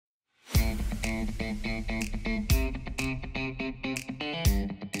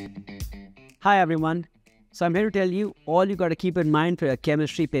Hi everyone. So I'm here to tell you all you got to keep in mind for your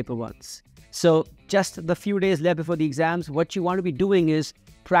chemistry paper ones. So just the few days left before the exams, what you want to be doing is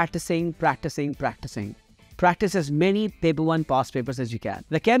practicing. Practice as many paper one past papers as you can.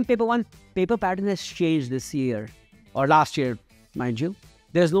 The chem paper one paper pattern has changed this year or last year, mind you.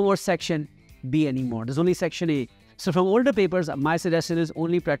 There's no more section B anymore. There's only section A. So from older papers, my suggestion is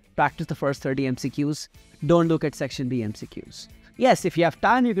only practice the first 30 MCQs. Don't look at section B MCQs. Yes, if you have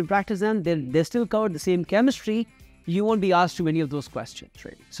time, you can practice them. They still cover the same chemistry. You won't be asked too many of those questions,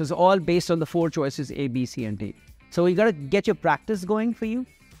 right? So it's all based on the 4 choices A, B, C, and D. So you got to get your practice going for you.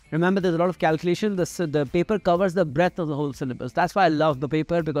 Remember, there's a lot of calculation. The paper covers the breadth of the whole syllabus. That's why I love the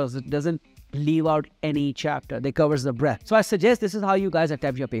paper, because it doesn't leave out any chapter. It covers the breadth. So I suggest this is how you guys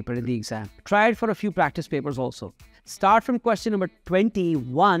attempt your paper in the exam. Try it for a few practice papers also. Start from question number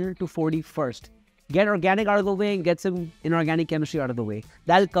 21 to 41st. Get organic out of the way and get some inorganic chemistry out of the way.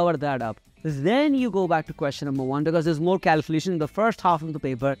 That'll cover that up. Then you go back to question number 1, because there's more calculation in the first half of the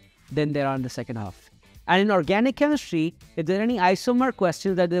paper than there are in the second half. And in organic chemistry, if there are any isomer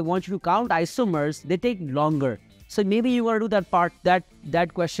questions that they want you to count isomers, they take longer. So maybe you want to do that part,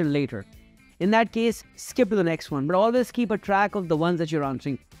 that question later. In that case, skip to the next one. But always keep a track of the ones that you're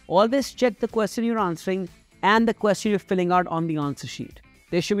answering. Always check the question you're answering and the question you're filling out on the answer sheet.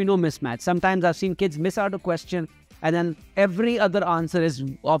 There should be no mismatch. Sometimes I've seen kids miss out a question and then every other answer is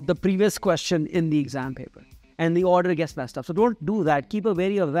of the previous question in the exam paper. And the order gets messed up. So don't do that. Keep a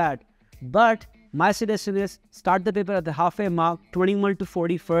wary of that. But my suggestion is start the paper at the halfway mark, 21 to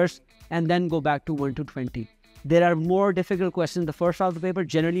 41st, and then go back to 1 to 20. There are more difficult questions in the first half of the paper.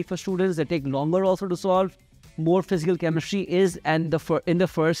 Generally for students, they take longer also to solve. More physical chemistry is in the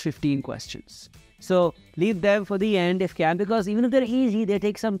first 15 questions. So leave them for the end if can, because even if they're easy, they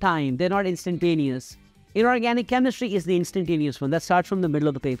take some time. They're not instantaneous. Inorganic chemistry is the instantaneous one. That starts from the middle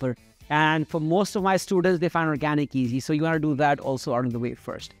of the paper. And for most of my students, they find organic easy. So you want to do that also out of the way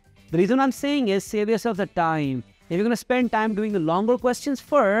first. The reason I'm saying is save yourself the time. If you're going to spend time doing the longer questions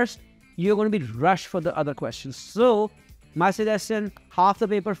first, you're going to be rushed for the other questions. So my suggestion, half the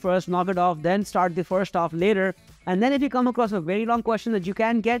paper first, knock it off, then start the first half later. And then if you come across a very long question that you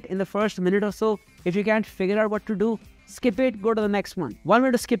can get in the first minute or so, if you can't figure out what to do, skip it, go to the next one. One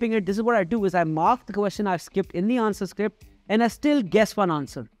way to skipping it, this is what I do, is I mark the question I've skipped in the answer script and I still guess one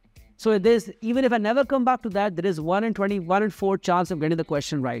answer. So even if I never come back to that, there is 1 in 20, 1 in 4 chance of getting the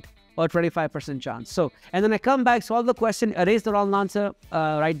question right, or 25% chance. So, and then I come back, solve the question, erase the wrong answer,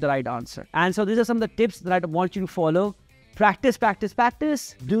 write the right answer. And so these are some of the tips that I want you to follow. Practice.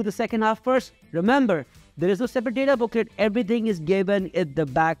 Do the second half first. Remember, there is no separate data booklet. Everything is given at the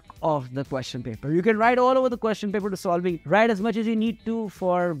back of the question paper. You can write all over the question paper to solving. Write as much as you need to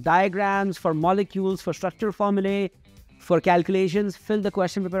for diagrams, for molecules, for structural formulae, for calculations. Fill the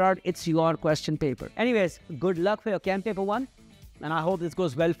question paper out. It's your question paper. Anyways, good luck for your chem paper 1. And I hope this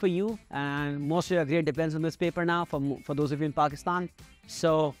goes well for you. And most of your grade depends on this paper now for those of you in Pakistan.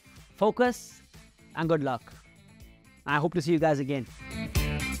 So focus and good luck. I hope to see you guys again.